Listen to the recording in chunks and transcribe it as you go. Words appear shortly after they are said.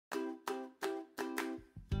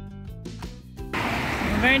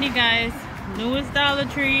Alrighty guys, newest Dollar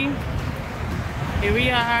Tree. Here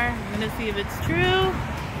we are. I'm gonna see if it's true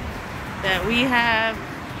that we have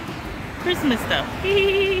Christmas stuff.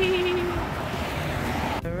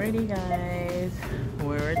 Alrighty guys,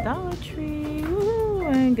 we're at Dollar Tree. Woo,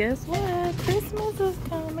 and guess what? Christmas is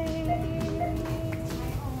coming.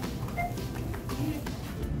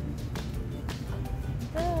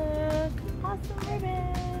 Look, awesome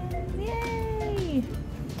ribbons. Yay!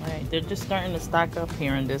 Alright, they're just starting to stock up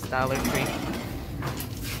here in this Dollar Tree.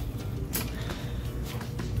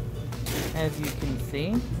 As you can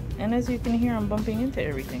see, and as you can hear, I'm bumping into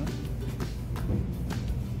everything.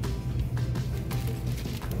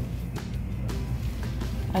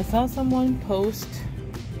 I saw someone post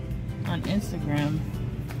on Instagram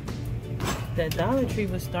that Dollar Tree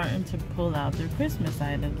was starting to pull out their Christmas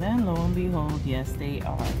items, and lo and behold, yes they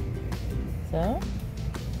are. So,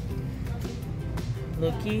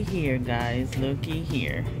 looky here guys, looky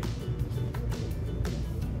here.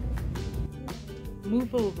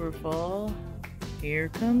 Move over, fall. Here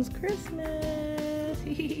comes Christmas.